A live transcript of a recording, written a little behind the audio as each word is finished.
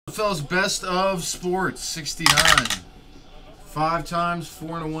Fellas, best of sports 69. 5 times,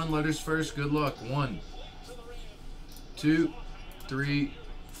 4 and a 1. Letters first. Good luck. 1, 2, 3,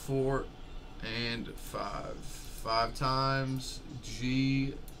 4, and 5. 5 times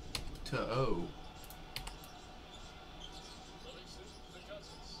G to O.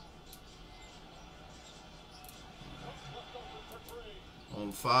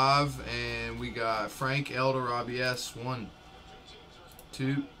 On 5, and we got Frank L to Robbie S. 1,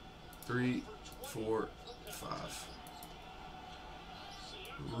 2, 3, 4, 5.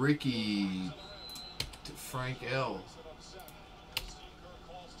 Ricky to Frank L.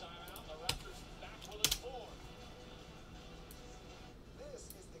 This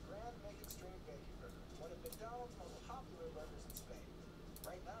is the Grand Make Extreme Bacon Burger, one of McDonald's most popular burgers in Spain.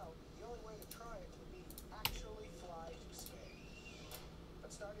 Right now, the only way to try it would be actually fly to Spain.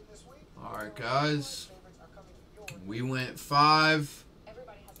 But starting this week, alright guys, we went 5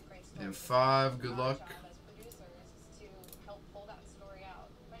 and 5. Good luck.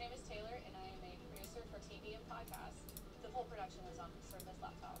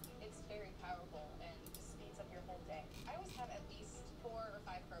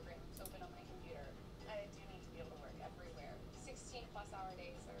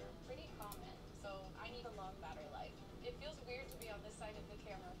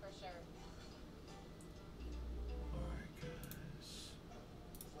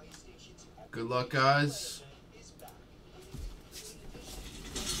 Good luck, guys.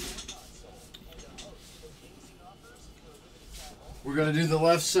 We're going to do the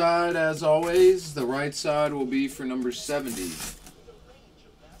left side as always. The right side will be for number 70.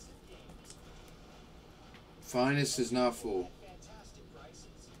 Finest is not full.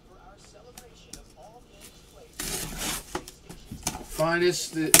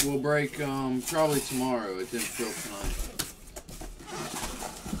 Finest that will break probably tomorrow. It didn't fill tonight.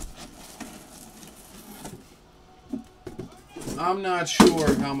 I'm not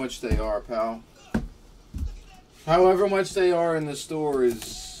sure how much they are, pal. However much they are in the store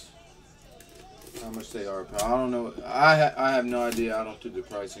is how much they are, pal. I don't know. I have no idea. I don't do the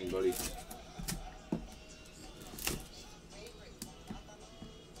pricing, buddy.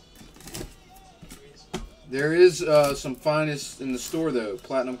 There is some Finest in the store, though.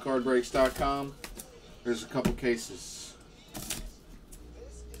 PlatinumCardBreaks.com. There's a couple cases.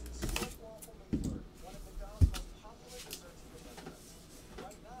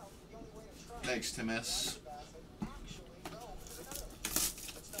 Thanks, Tim S.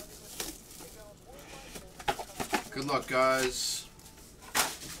 Good luck, guys.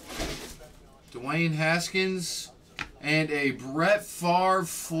 Dwayne Haskins and a Brett Favre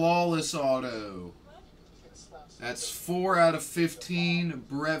flawless auto. That's 4 out of 15.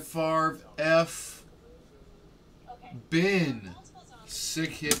 Brett Favre F. Ben. Sick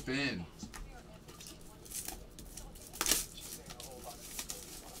hit Ben.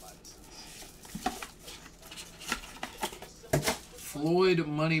 Floyd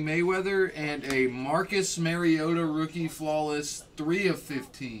Money Mayweather and a Marcus Mariota rookie flawless 3 of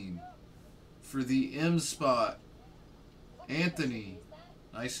 15 for the M spot. Anthony,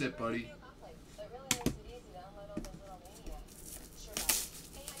 nice hit, buddy.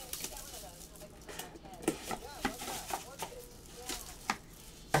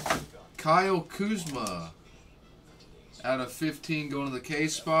 Kyle Kuzma out of 15 going to the K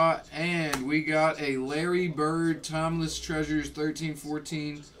spot. And we got a Larry Bird Timeless Treasures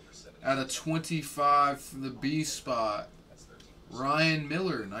 13-14 out of 25 for the B spot. Ryan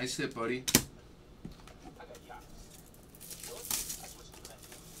Miller, nice hit, buddy.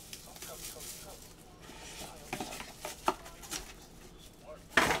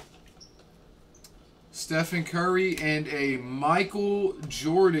 Stephen Curry and a Michael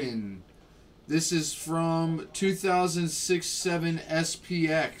Jordan. This is from 2006-07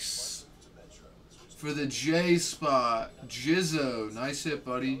 SPX for the J spot. Jizzo, nice hit,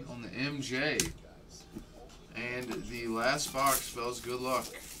 buddy, on the MJ. And the last box, fellas, good luck.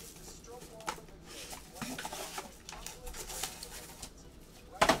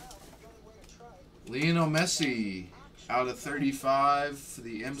 Lionel Messi out of 35 for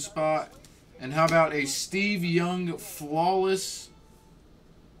the M spot. And how about a Steve Young flawless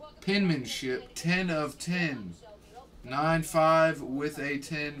penmanship, 10 of 10. 9-5 with a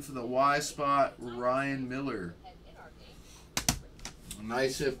 10 for the Y spot, Ryan Miller.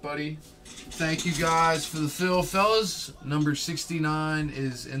 Nice hit, buddy. Thank you guys for the fill, fellas. Number 69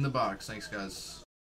 is in the box. Thanks, guys.